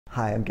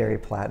Hi, I'm Gary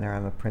Platner.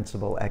 I'm a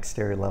principal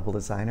exterior level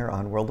designer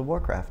on World of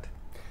Warcraft.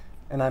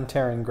 And I'm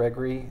Terran,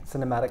 Gregory,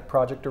 Cinematic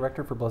Project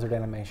Director for Blizzard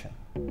Animation.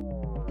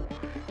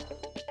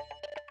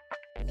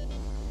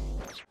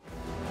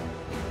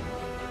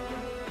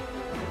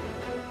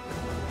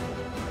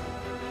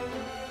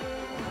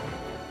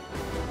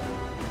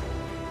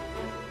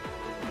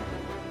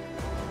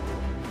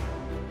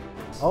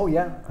 Oh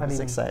yeah, I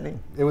mean,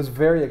 exciting. It was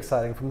very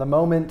exciting. From the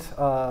moment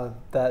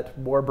that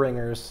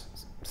Warbringer's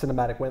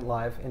cinematic went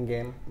live in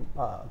game,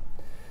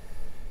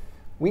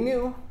 we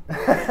knew.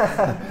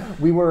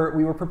 we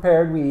were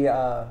prepared. We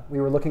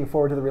were looking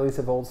forward to the release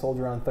of Old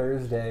Soldier on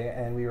Thursday,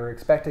 and we were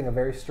expecting a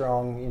very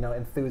strong,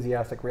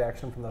 enthusiastic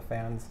reaction from the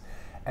fans,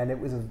 and it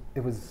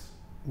was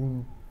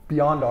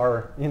beyond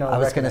our, I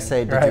was going to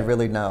say, did you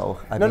really know?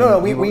 No.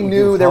 We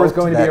knew there was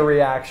going to be a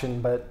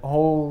reaction, but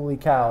holy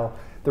cow,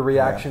 the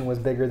reaction was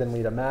bigger than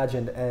we'd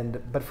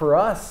imagined. But for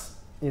us,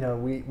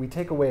 we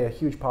take away a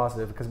huge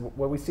positive because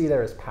what we see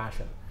there is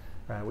passion.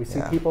 Right? We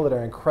see people that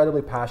are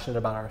incredibly passionate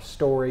about our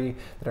story,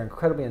 that are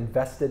incredibly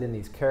invested in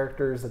these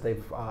characters that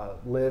they've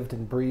lived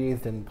and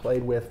breathed and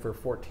played with for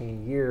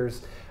 14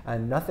 years,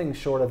 and nothing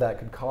short of that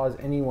could cause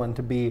anyone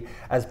to be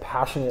as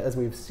passionate as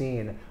we've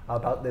seen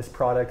about this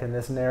product and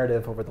this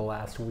narrative over the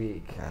last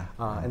week.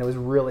 And it was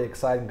really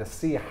exciting to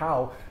see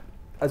how,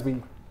 as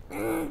we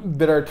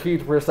bit our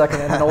teeth for a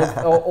second, and then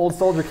Old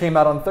Soldier came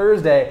out on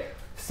Thursday,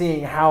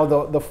 seeing how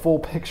the full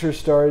picture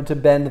started to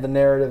bend the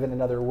narrative in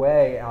another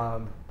way.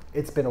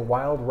 It's been a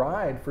wild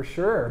ride for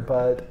sure,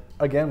 but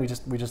again, we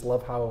just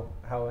love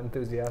how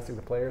enthusiastic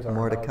the players are.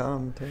 More to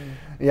come too.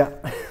 Yeah,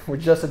 we're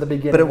just at the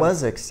beginning. But it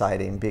was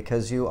exciting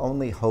because you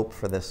only hope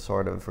for this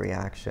sort of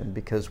reaction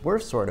because we're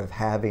sort of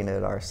having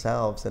it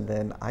ourselves. And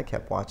then I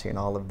kept watching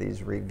all of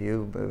these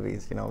review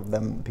movies,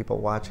 them people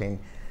watching,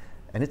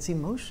 and it's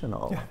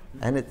emotional,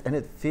 and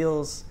it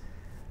feels,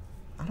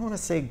 I don't want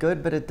to say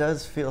good, but it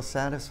does feel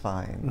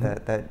satisfying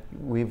that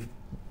we've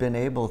been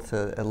able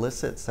to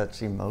elicit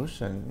such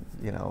emotion,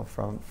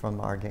 from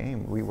our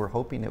game. We were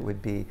hoping it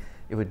would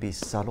be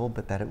subtle,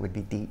 but that it would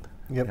be deep.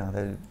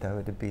 That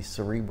would be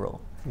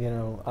cerebral.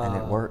 And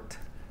it worked.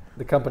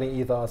 The company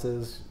ethos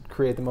is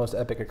create the most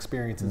epic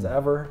experiences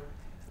ever.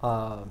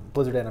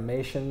 Blizzard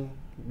Animation,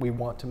 we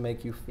want to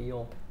make you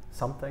feel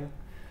something,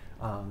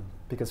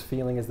 because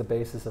feeling is the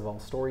basis of all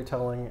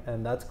storytelling,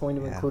 and that's going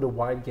to include a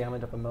wide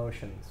gamut of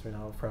emotions.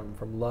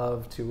 From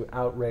love to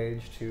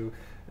outrage to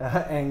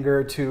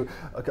anger to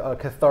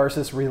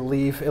catharsis,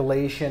 relief,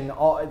 elation,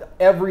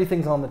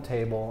 everything's on the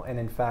table. And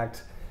in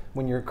fact,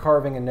 when you're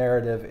carving a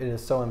narrative, it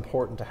is so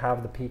important to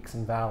have the peaks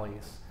and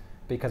valleys,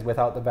 because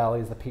without the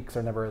valleys, the peaks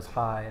are never as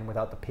high, and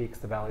without the peaks,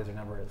 the valleys are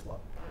never as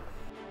low.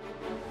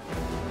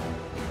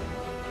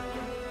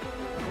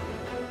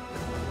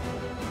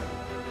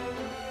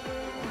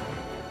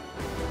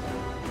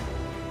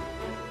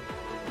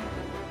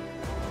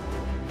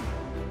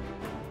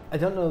 I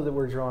don't know that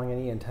we're drawing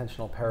any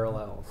intentional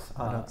parallels.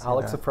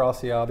 Alex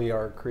Afrasiabi,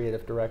 our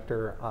creative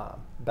director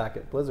back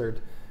at Blizzard,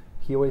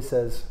 he always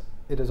says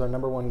it is our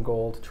 #1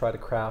 goal to try to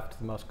craft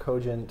the most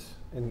cogent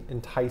and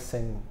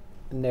enticing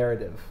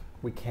narrative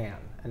we can,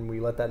 and we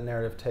let that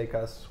narrative take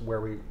us where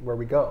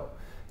we go.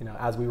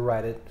 As we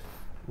write it,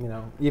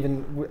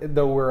 even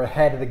though we're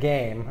ahead of the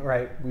game,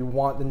 right? We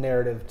want the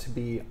narrative to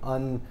be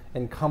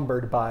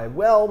unencumbered by,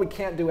 well, we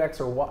can't do X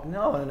or Y.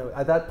 No.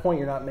 At that point,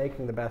 you're not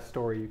making the best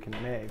story you can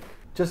make.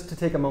 Just to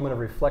take a moment of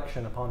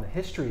reflection upon the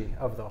history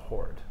of the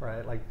Horde,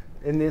 right? Like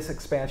in this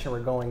expansion, we're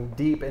going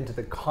deep into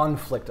the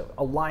conflict of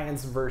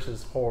Alliance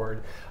versus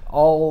Horde,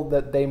 all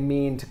that they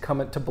mean to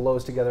come to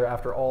blows together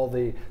after all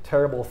the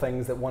terrible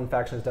things that one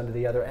faction has done to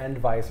the other, and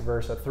vice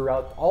versa,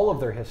 throughout all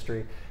of their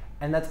history.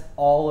 And that's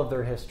all of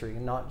their history,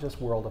 not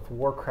just World of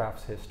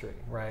Warcraft's history,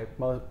 right?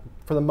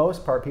 For the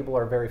most part, people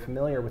are very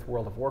familiar with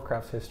World of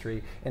Warcraft's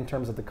history in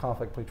terms of the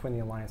conflict between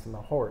the Alliance and the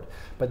Horde.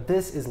 But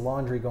this is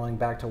laundry going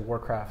back to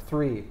Warcraft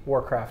 3,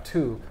 Warcraft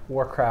 2,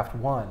 Warcraft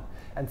 1.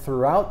 And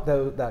throughout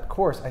that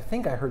course, I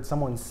think I heard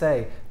someone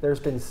say there's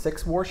been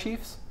 6 war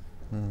chiefs.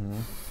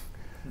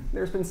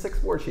 There's been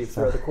 6 war chiefs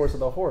throughout the course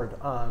of the Horde.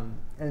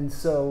 And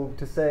so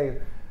to say,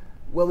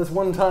 well, this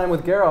one time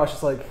with Garrosh,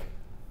 it's like,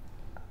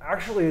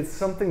 actually, it's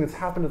something that's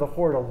happened to the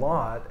Horde a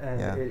lot,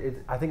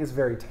 and I think it's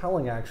very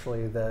telling,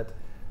 actually, that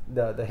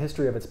the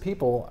history of its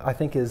people, I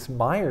think, is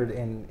mired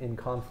in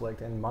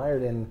conflict and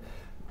mired in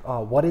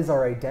what is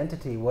our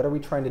identity, what are we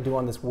trying to do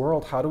on this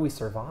world, how do we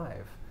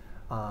survive?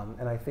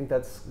 And I think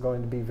that's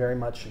going to be very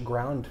much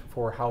ground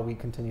for how we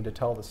continue to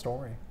tell the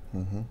story.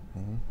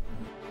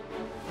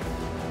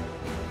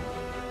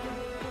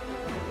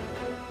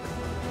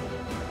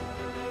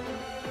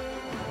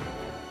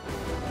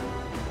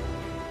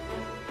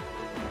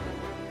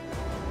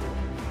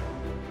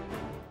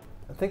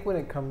 I think when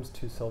it comes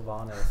to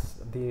Sylvanas,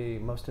 the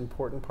most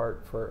important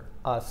part for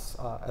us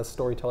as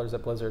storytellers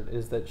at Blizzard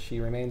is that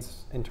she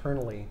remains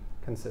internally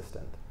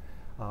consistent.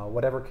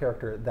 Whatever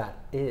character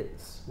that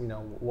is,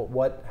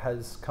 what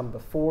has come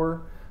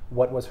before,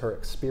 what was her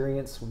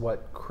experience,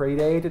 what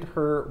created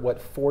her,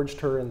 what forged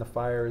her in the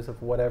fires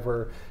of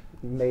whatever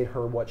made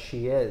her what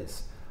she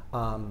is.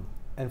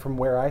 And from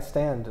where I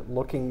stand,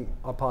 looking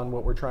upon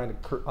what we're trying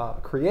to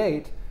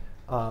create,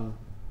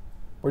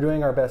 we're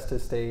doing our best to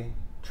stay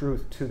true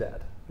to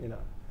that. You know,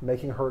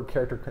 making her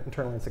character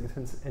internally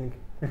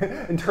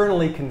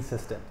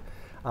consistent.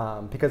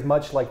 Because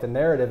much like the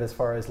narrative, as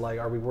far as like,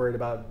 are we worried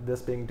about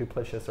this being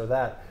duplicitous or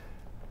that?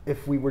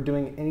 If we were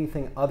doing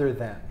anything other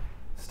than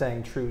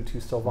staying true to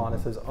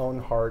Sylvanas' own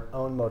heart,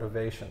 own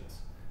motivations,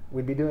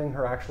 we'd be doing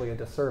her actually a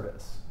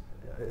disservice,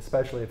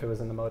 especially if it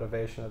was in the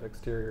motivation of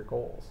exterior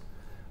goals.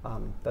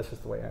 That's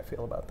just the way I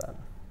feel about that.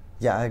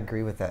 Yeah, I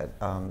agree with that.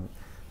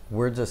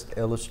 We're just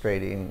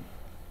illustrating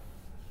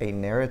a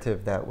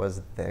narrative that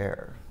was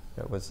there,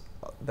 that was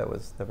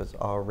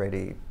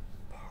already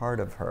part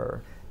of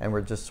her, and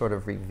we're just sort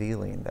of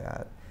revealing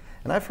that.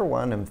 And I, for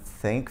one, am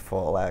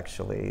thankful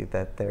actually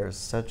that there's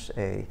such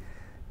a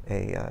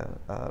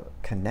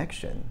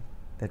connection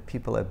that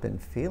people have been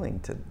feeling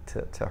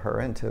to her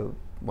and to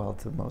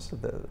most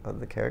of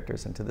the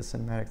characters and to the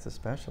cinematics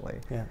especially.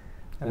 Yeah.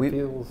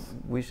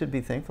 We should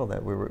be thankful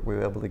that we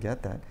were able to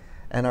get that.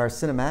 And our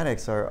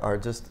cinematics are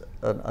just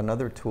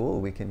another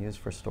tool we can use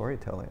for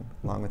storytelling,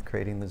 along with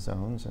creating the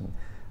zones and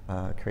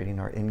creating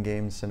our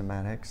in-game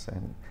cinematics,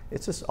 and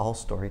it's just all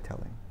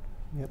storytelling.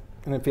 Yep.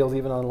 And it feels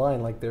even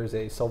online like there's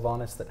a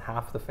Sylvanas that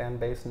half the fan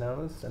base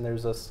knows, and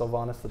there's a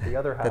Sylvanas that the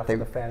other half of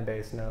the fan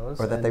base knows.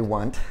 Or that they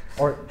want.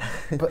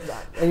 But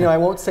you know, I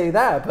won't say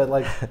that, but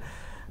like,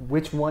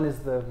 which one is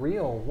the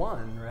real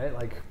one, right?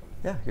 Like,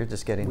 yeah, you're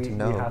just getting to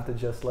know. We have to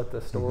just let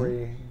the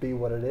story be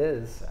what it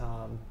is.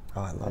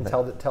 I love and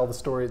it. tell the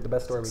story, the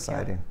best story we can.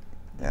 Exciting.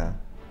 Yeah.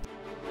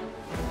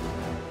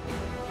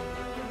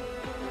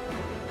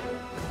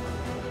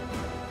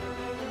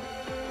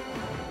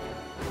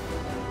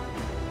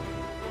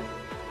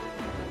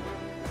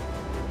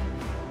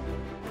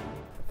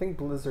 I think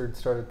Blizzard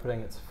started putting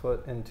its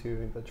foot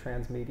into the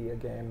transmedia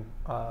game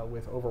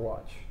with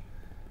Overwatch.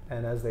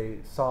 And as they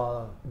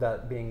saw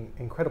that being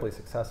incredibly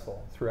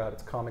successful throughout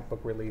its comic book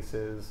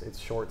releases, its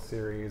short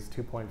series,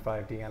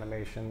 2.5D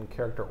animation,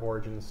 character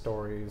origin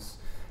stories,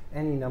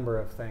 any number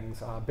of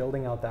things,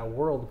 building out that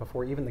world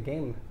before even the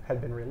game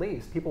had been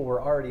released, people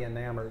were already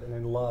enamored and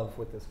in love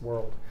with this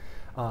world.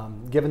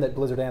 Given that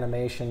Blizzard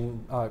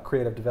Animation,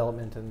 creative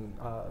development, and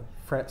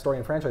story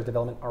and franchise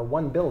development are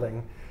one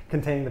building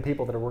containing the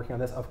people that are working on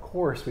this, of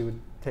course we would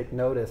take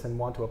notice and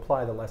want to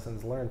apply the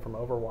lessons learned from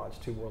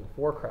Overwatch to World of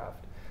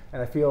Warcraft.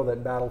 And I feel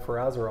that Battle for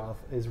Azeroth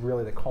is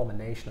really the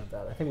culmination of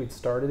that. I think we'd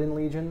started in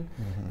Legion,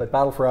 but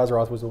Battle for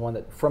Azeroth was the one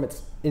that, from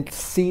its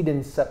seed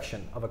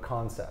inception of a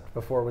concept,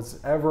 before it was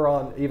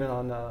ever even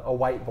on a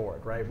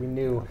whiteboard, right? We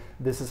knew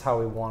this is how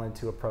we wanted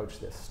to approach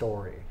this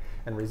story.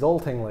 And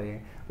resultingly,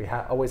 we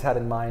always had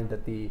in mind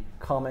that the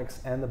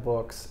comics and the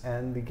books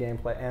and the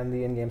gameplay and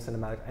the in-game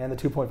cinematic and the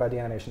 2.5D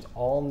animations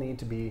all need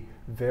to be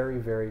very,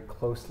 very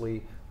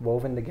closely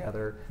woven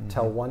together,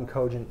 tell one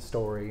cogent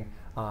story,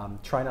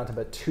 try not to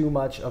put too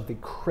much of the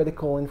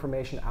critical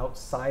information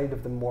outside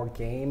of the more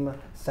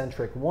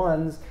game-centric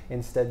ones,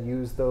 instead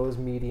use those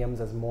mediums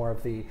as more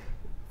of the,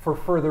 for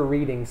further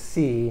reading,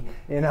 see,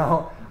 you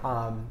know?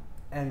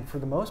 And for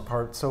the most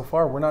part, so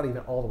far, we're not even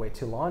all the way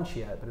to launch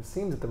yet, but it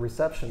seems that the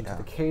reception to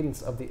the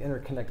cadence of the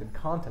interconnected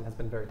content has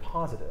been very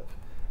positive.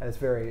 And it's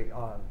very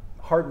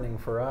heartening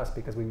for us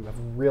because we have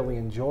really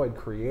enjoyed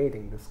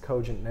creating this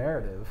cogent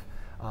narrative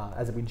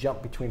as we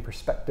jump between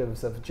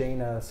perspectives of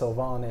Jaina,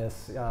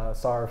 Sylvanas,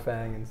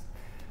 Saurfang,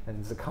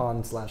 and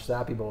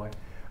Zakan/Zappy Boy.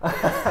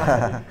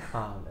 And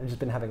just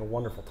been having a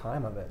wonderful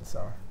time of it.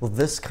 So. Well,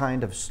 this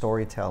kind of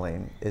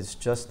storytelling is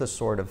just the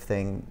sort of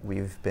thing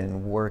we've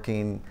been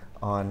working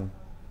on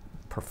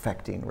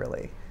perfecting,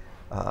 really.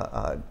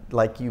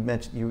 Like you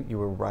mentioned, you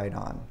were right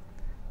on.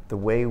 The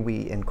way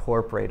we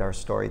incorporate our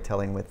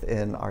storytelling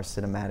within our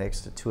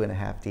cinematics to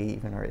 2.5D,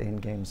 even our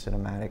in-game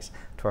cinematics,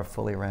 to our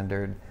fully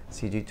rendered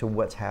CG, to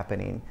what's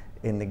happening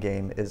in the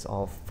game is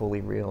all fully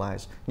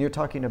realized. And you're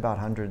talking about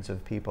hundreds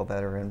of people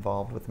that are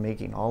involved with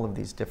making all of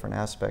these different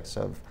aspects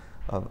of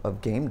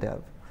game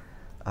dev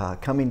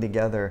coming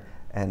together,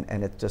 and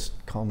it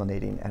just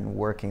culminating and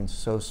working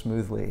so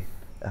smoothly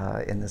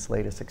in this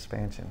latest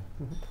expansion.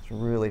 It's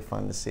really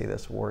fun to see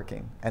this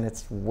working, and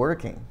it's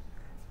working.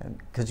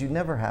 Because you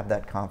never have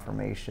that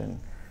confirmation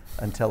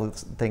until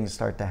things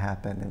start to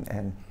happen.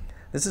 And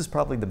this is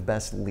probably the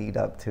best lead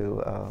up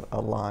to a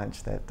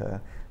launch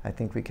that I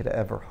think we could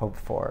ever hope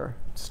for.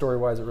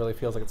 Story-wise, it really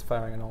feels like it's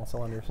firing on all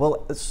cylinders.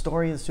 Well,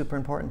 story is super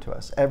important to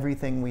us.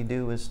 Everything we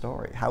do is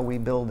story. How we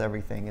build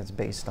everything is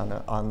based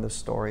on the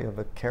story of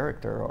a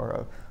character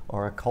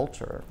or a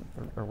culture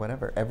or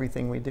whatever.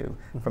 Everything we do,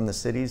 from the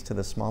cities to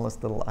the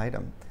smallest little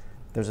item.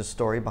 There's a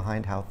story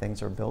behind how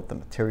things are built, the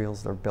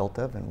materials they're built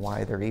of, and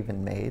why they're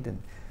even made,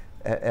 and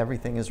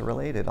everything is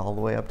related, all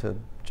the way up to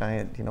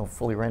giant,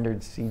 fully rendered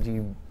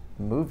CG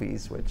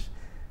movies,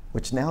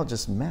 which now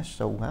just mesh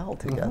so well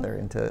together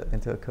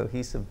into a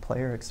cohesive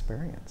player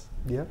experience.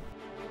 Yep.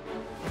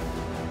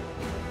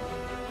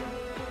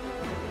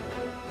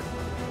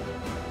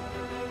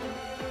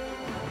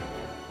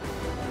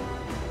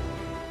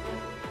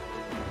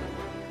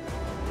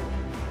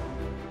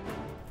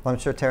 Well, I'm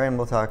sure Terran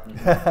will talk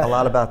a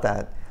lot about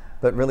that.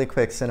 But really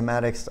quick,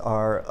 cinematics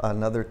are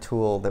another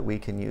tool that we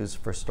can use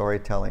for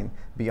storytelling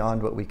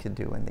beyond what we could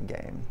do in the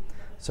game.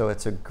 So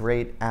it's a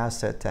great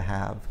asset to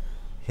have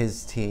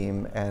his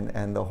team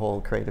and the whole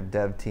creative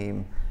dev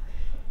team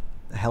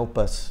help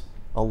us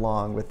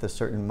along with the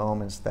certain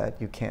moments that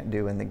you can't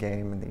do in the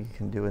game and that you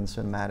can do in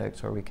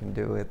cinematics, or we can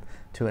do it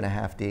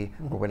 2.5D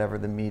or whatever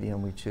the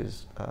medium we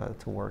choose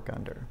to work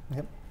under.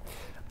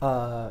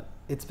 Yep.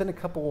 It's been a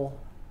couple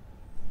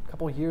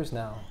years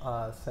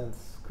now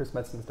since Chris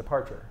Metzen's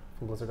departure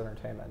from Blizzard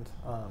Entertainment.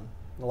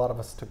 A lot of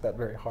us took that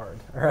very hard,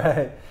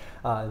 right?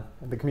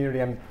 The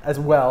community as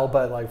well,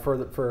 but like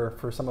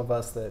for some of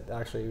us that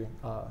actually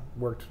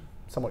worked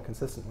somewhat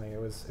consistently, it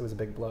was a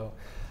big blow.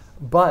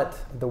 But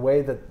the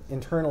way that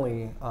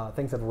internally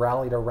things have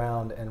rallied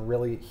around and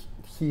really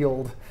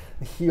healed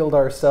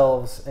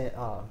ourselves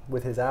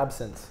with his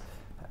absence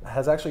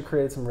has actually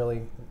created some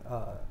really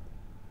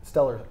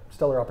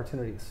stellar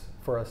opportunities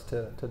for us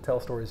to tell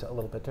stories a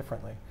little bit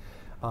differently.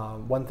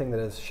 One thing that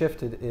has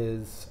shifted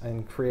is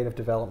in creative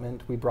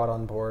development. We brought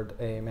on board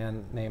a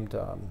man named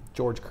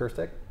George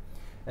Kirstick,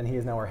 and he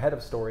is now our head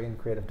of story and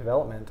creative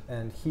development,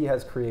 and he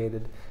has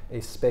created a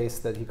space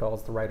that he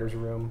calls the writer's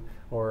room,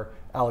 or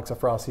Alex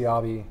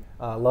Afrasiabi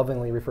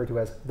lovingly referred to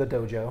as the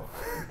dojo,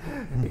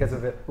 because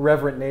of the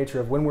reverent nature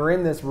of when we're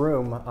in this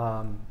room,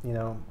 you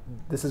know,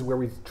 this is where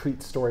we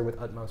treat story with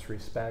utmost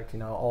respect. You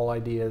know, all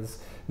ideas,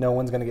 no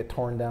one's going to get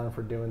torn down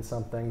for doing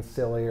something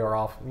silly or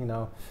off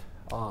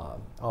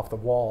the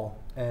wall.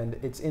 And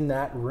it's in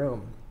that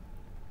room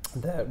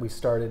that we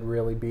started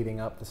really beating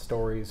up the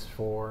stories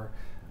for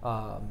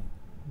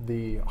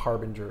the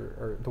Harbinger,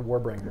 or the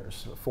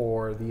Warbringers,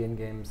 for the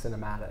in-game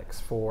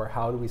cinematics, for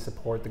how do we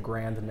support the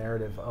grand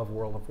narrative of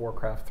World of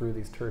Warcraft through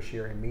these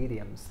tertiary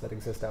mediums that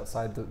exist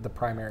outside the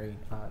primary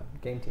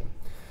game team.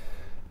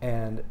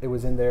 And it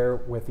was in there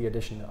with the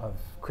addition of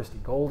Christy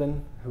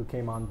Golden, who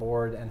came on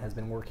board and has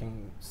been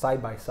working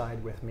side by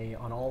side with me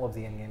on all of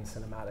the in-game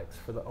cinematics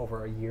for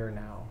over a year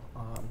now.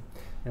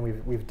 And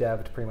we've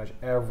devved pretty much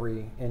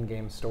every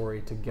in-game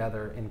story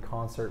together in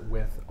concert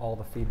with all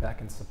the feedback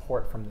and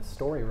support from the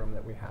story room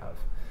that we have.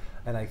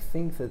 And I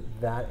think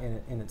that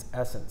in its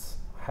essence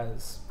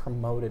has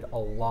promoted a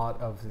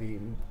lot of the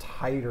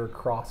tighter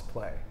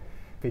crossplay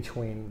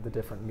between the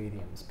different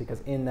mediums,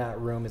 because in that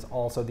room is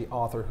also the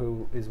author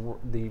who is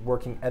the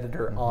working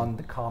editor on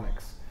the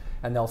comics,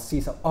 and they'll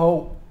see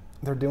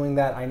they're doing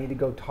that, I need to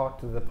go talk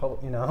to the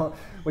public, you know,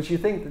 which you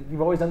think that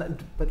you've always done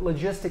that, but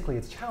logistically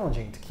it's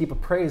challenging to keep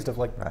appraised of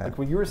like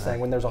what you were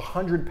saying, when there's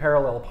 100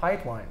 parallel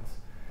pipelines,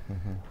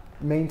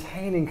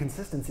 maintaining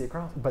consistency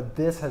across. But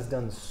this has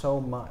done so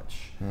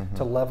much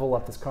to level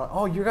up this.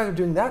 Oh, you guys are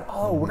doing that.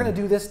 Oh, we're going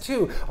to do this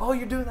too. Oh,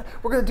 you're doing that.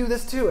 We're going to do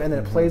this too. And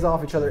then it plays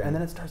off each other, and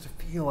then it starts to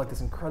feel like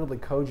this incredibly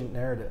cogent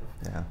narrative.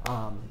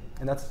 Yeah.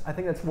 And I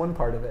think that's one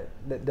part of it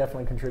that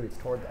definitely contributes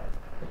toward that.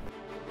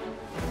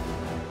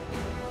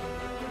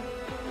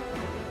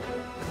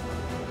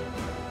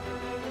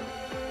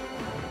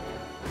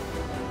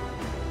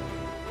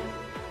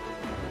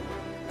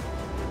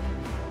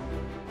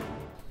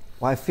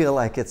 Well, I feel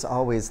like it's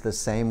always the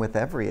same with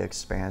every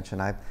expansion.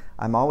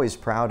 I'm always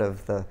proud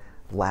of the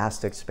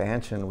last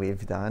expansion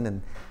we've done,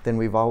 and then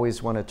we've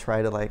always want to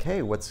try to like,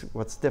 hey, what's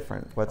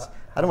different?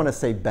 I don't want to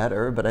say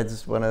better, but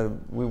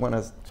we want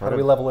to how do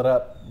we level it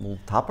up?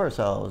 Top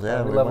ourselves.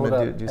 Yeah, we want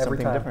to do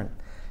something different.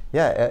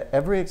 Yeah,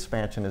 every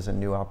expansion is a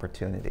new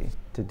opportunity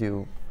to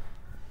do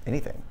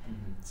anything.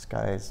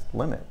 Sky's the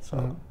limit,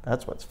 so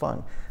that's what's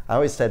fun. I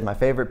always said my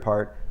favorite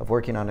part of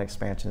working on an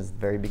expansion is the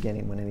very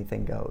beginning, when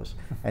anything goes.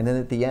 And then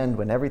at the end,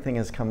 when everything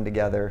has come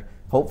together,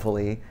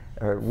 hopefully,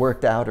 or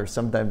worked out, or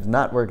sometimes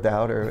not worked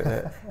out,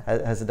 or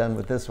as it done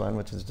with this one,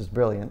 which is just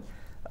brilliant.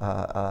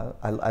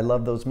 I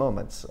love those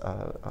moments.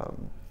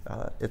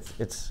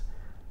 It's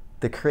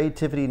the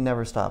creativity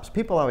never stops.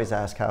 People always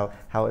ask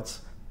how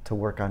it's to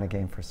work on a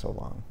game for so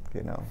long,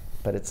 you know,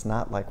 but it's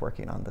not like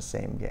working on the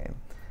same game.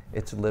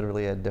 It's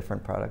literally a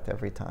different product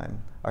every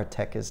time. Our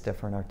tech is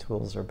different, our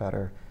tools are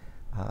better.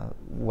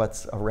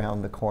 What's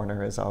around the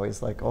corner is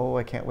always like, oh,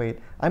 I can't wait.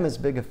 I'm as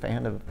big a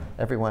fan of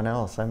everyone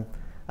else.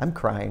 I'm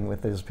crying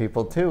with those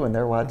people too, and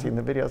they're watching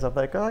the videos. I'm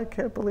like, oh, I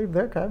can't believe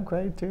I'm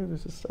crying too.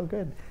 This is so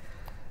good.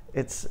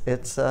 It's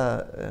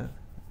a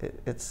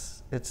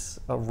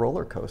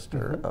roller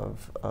coaster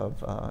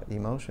of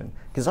emotion.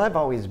 Because I've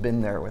always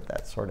been there with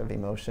that sort of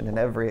emotion, and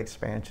every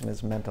expansion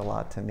has meant a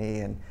lot to me.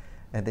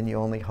 And then you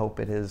only hope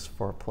it is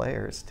for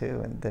players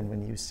too. And then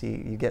when you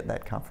get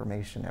that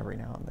confirmation every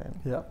now and then.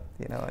 Yeah.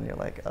 You know, and you're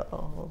like,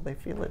 oh, they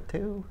feel it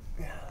too.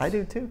 Yes. I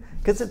do too.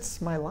 Because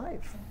it's my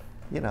life,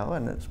 you know,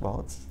 and it's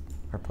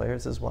our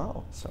players as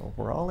well. So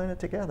we're all in it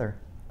together.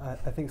 I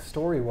think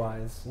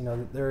story-wise, you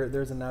know,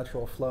 there's a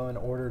natural flow and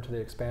order to the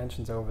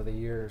expansions over the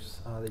years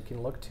that you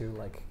can look to,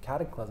 like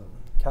Cataclysm.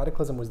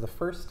 Cataclysm was the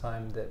first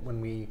time that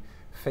when we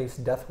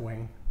faced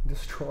Deathwing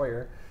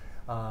Destroyer,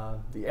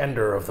 the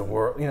ender of the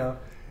world, you know,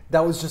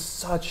 that was just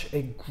such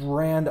a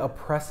grand,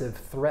 oppressive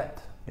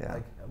threat Yeah.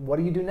 Like, what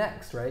do you do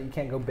next, right? You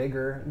can't go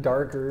bigger,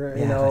 darker,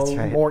 Yeah, that's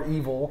right. more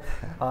evil.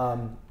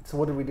 So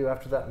what did we do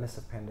after that? Mists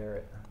of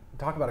Pandaria.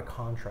 Talk about a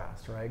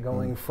contrast, right?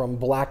 Going from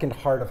blackened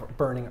heart of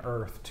burning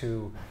earth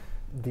to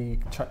the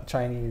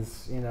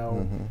Chinese,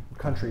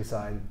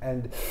 countryside,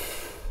 and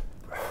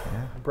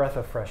breath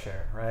of fresh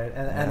air, right?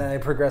 And then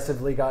it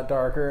progressively got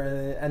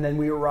darker, and then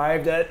we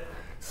arrived at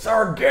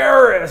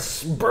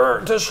Sargeras,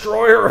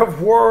 destroyer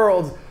of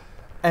worlds,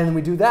 and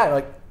we do that,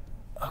 like,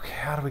 okay,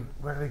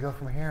 where do we go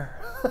from here?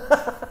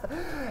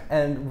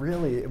 And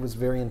really, it was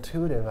very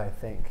intuitive, I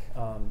think.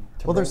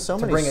 There's so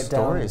many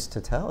stories to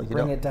tell.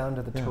 Bring it down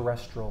to the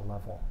terrestrial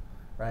level,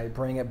 right?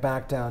 Bring it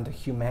back down to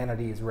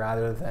humanities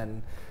rather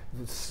than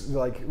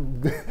like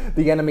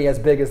the enemy as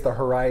big as the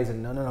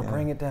horizon. No,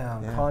 bring it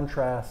down. Yeah.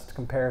 Contrast,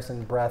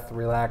 comparison, breath,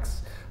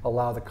 relax,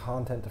 allow the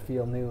content to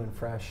feel new and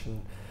fresh.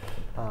 And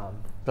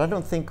but I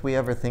don't think we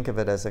ever think of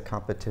it as a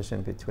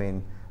competition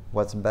between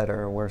what's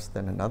better or worse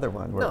than another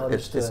one. No,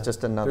 it's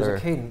just another. There's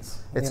a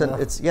cadence.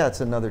 It's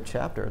another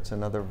chapter. It's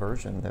another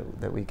version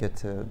that we get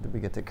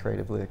to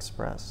creatively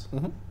express.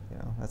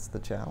 That's the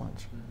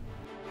challenge.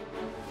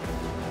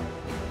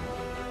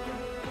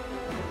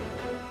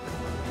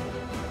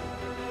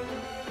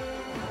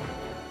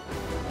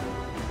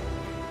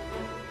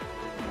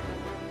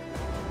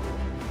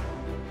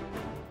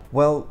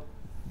 Well,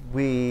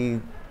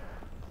 we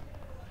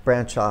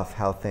branch off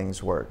how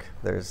things work.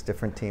 There's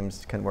different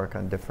teams can work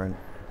on different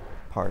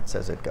parts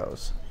as it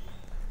goes.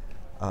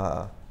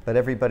 But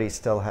everybody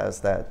still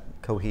has that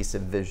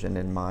cohesive vision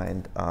in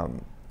mind.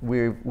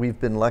 We've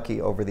been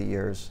lucky over the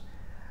years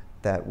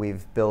that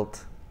we've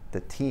built the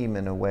team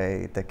in a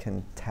way that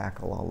can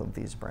tackle all of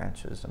these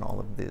branches and all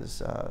of these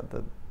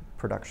the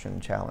production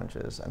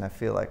challenges. And I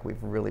feel like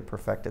we've really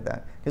perfected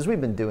that because we've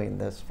been doing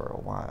this for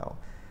a while.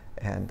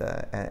 And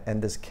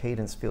this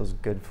cadence feels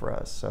good for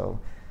us. So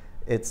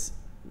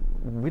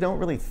we don't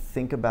really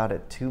think about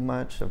it too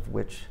much of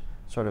which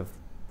sort of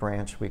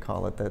branch we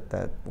call it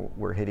that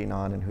we're hitting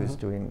on and who's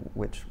doing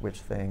which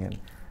thing.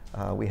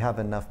 And we have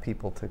enough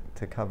people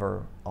to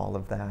cover all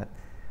of that.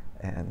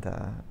 And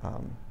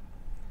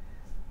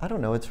I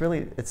don't know.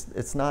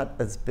 It's not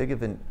as big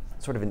of an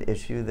sort of an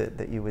issue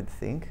that you would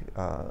think.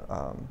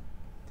 I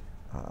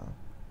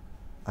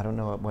don't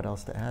know what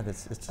else to add.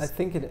 It's just, I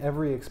think in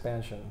every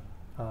expansion.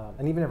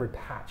 And even every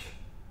patch,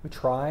 we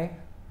try,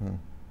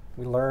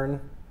 we learn,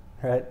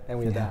 right, and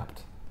we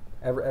adapt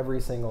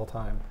every single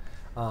time.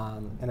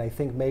 And I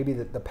think maybe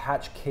that the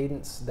patch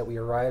cadence that we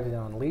arrived in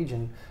on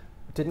Legion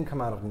didn't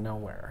come out of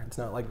nowhere. It's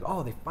not like,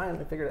 oh, they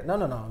finally figured it. No.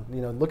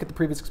 Look at the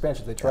previous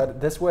expansions. They tried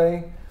it this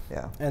way,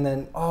 and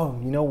then, oh,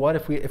 you know what?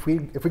 If we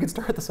could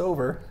start this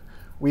over,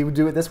 we would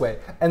do it this way.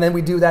 And then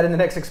we do that in the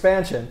next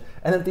expansion.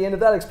 And at the end of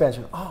that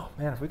expansion, oh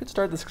man, if we could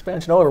start this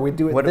expansion over, we'd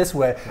do it this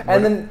way.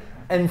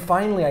 And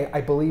finally, I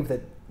believe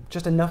that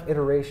just enough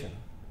iteration,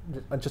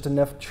 just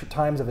enough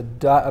times of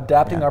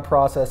adapting our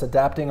process,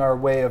 adapting our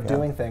way of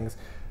doing things,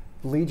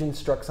 Legion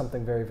struck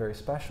something very, very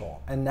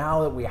special. And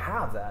now that we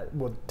have that,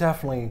 we'll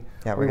definitely,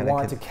 we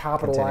want to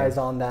capitalize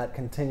on that,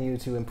 continue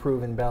to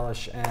improve,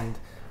 embellish, and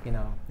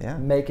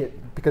make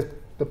it, because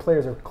the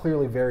players are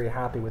clearly very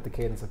happy with the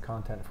cadence of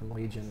content from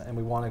Legion, and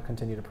we want to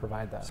continue to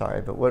provide that.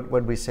 Sorry, but what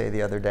did we say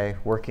the other day?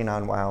 Working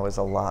on WoW is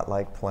a lot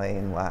like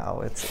playing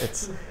WoW.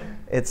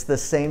 It's the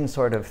same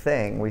sort of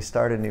thing. We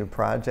start a new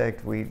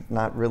project. We're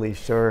not really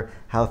sure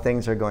how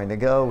things are going to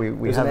go.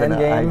 We have an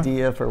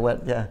idea for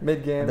what.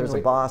 Mid-game. There's a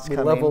boss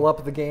coming. We level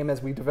up the game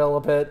as we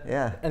develop it.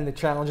 Yeah. And the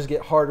challenges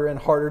get harder and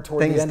harder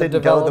toward things the end of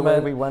didn't development. Go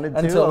the way we wanted to.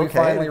 Until we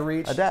finally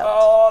reach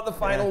the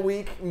final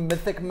week,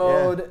 mythic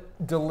mode,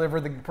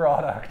 deliver the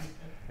product.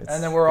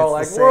 And then we're all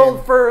like,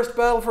 world first,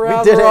 battle for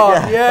Azeroth. We did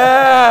it,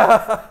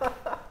 yeah.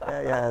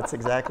 yeah, it's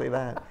exactly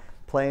that.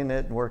 Playing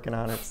it and working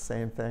on it,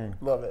 same thing.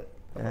 Love it.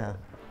 Yeah.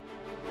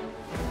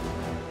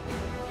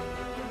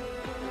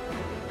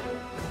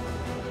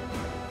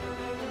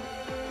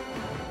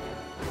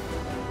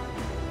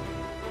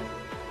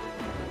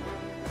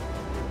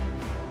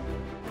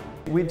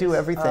 We do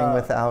everything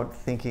without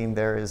thinking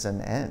there is an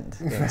end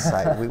in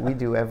sight. We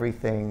do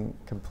everything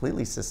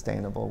completely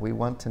sustainable. We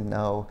want to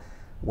know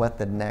what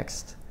the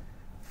next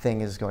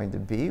thing is going to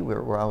be.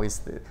 We're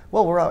always,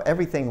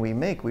 everything we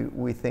make,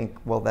 we think,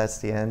 well, that's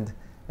the end,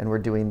 and we're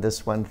doing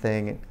this one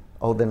thing.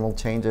 Oh, then we'll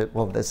change it.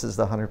 Well, this is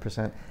the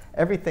 100%.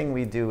 Everything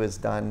we do is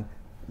done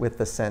with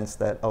the sense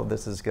that, oh,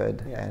 this is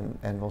good,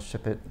 and we'll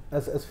ship it.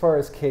 As far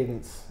as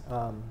cadence,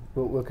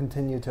 we'll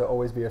continue to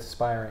always be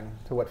aspiring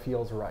to what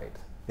feels right.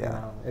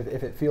 Yeah.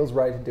 If it feels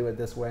right to do it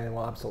this way, then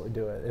we'll absolutely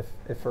do it.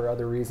 If for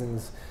other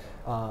reasons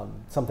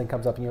something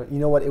comes up, you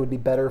know what, it would be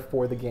better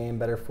for the game,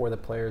 better for the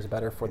players,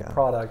 better for the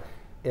product,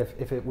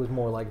 if it was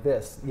more like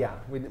this. Yeah,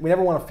 we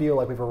never want to feel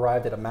like we've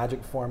arrived at a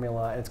magic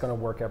formula and it's going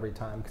to work every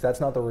time, because that's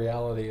not the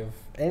reality of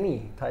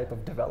any type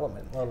of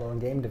development, let alone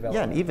game development.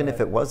 Yeah, and even if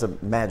it was a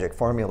magic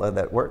formula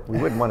that worked, we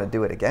wouldn't want to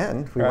do it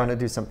again. We want to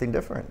do something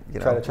different.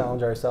 Try to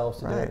challenge ourselves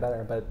to do it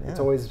better, but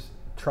it's always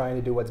trying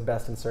to do what's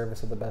best in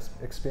service of the best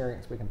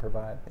experience we can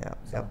provide. Yeah,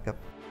 so. Yep.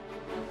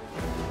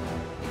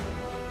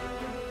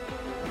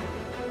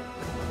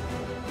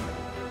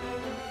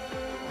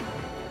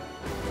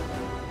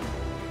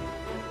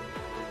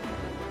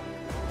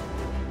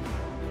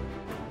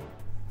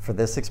 For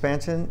this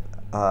expansion,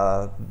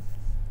 I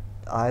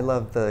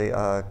love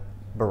the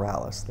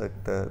Borealis,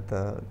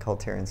 the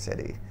Culturian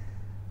city.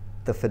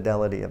 The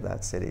fidelity of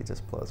that city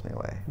just blows me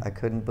away. I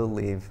couldn't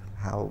believe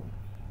how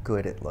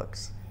good it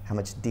looks, how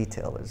much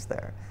detail is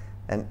there,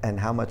 and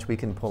how much we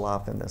can pull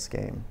off in this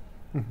game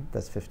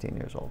that's 15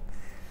 years old.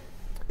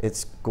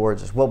 It's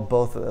gorgeous. Well,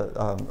 both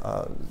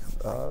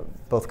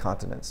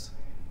continents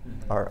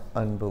are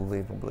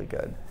unbelievably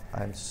good.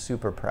 I'm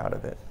super proud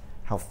of it.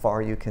 How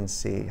far you can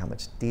see, how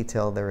much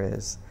detail there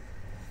is.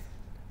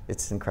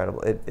 It's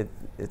incredible.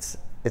 It's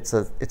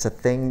a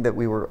thing that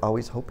we were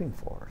always hoping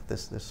for.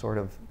 This sort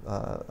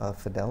of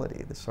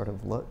fidelity, this sort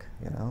of look.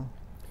 You know,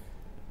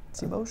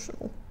 it's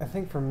emotional. I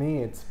think for me,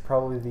 it's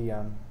probably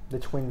the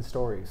twin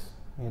stories.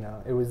 You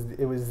know, it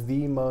was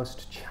the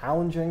most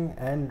challenging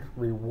and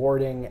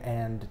rewarding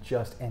and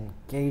just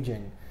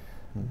engaging.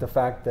 The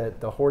fact that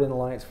the Horde and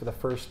Alliance for the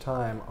first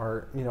time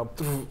are, you know,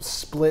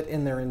 split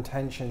in their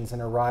intentions and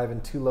arrive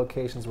in two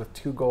locations with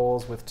two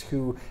goals, with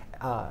two,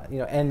 you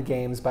know, end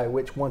games by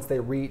which once they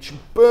reach,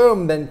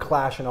 boom, then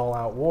clash in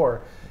all-out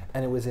war.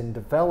 And it was in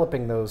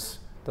developing those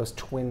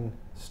twin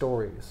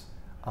stories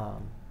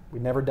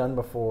we'd never done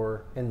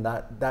before in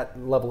that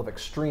level of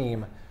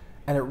extreme.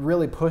 And it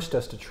really pushed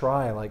us to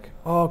try, like,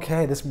 oh,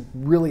 okay, this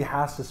really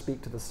has to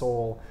speak to the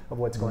soul of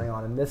what's going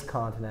on in this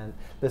continent.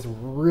 This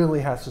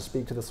really has to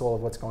speak to the soul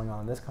of what's going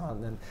on in this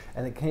continent.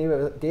 And it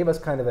gave us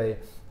kind of a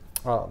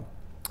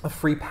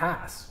free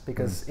pass,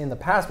 because in the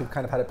past we've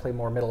kind of had to play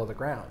more middle of the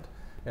ground.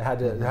 It had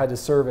to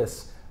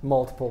service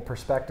multiple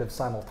perspectives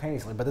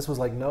simultaneously. But this was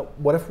like, no,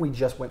 what if we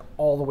just went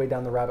all the way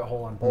down the rabbit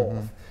hole on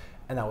both?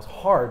 And that was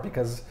hard,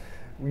 because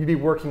you'd be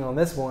working on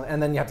this one,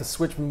 and then you have to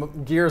switch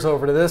gears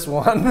over to this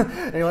one,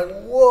 and you're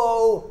like,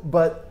 whoa!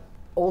 But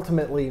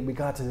ultimately, we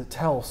got to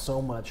tell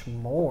so much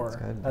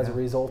more as a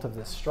result of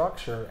this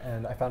structure,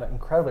 and I found it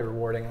incredibly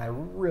rewarding. And I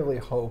really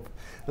hope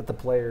that the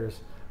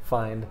players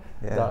find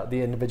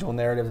the individual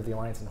narratives of the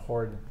Alliance and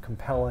Horde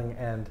compelling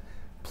and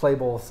play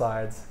both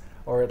sides,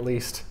 or at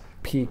least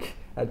peek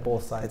at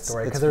both sides'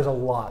 story, because there's a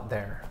lot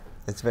there.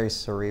 It's very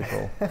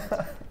cerebral,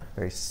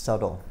 very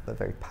subtle, but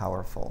very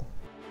powerful.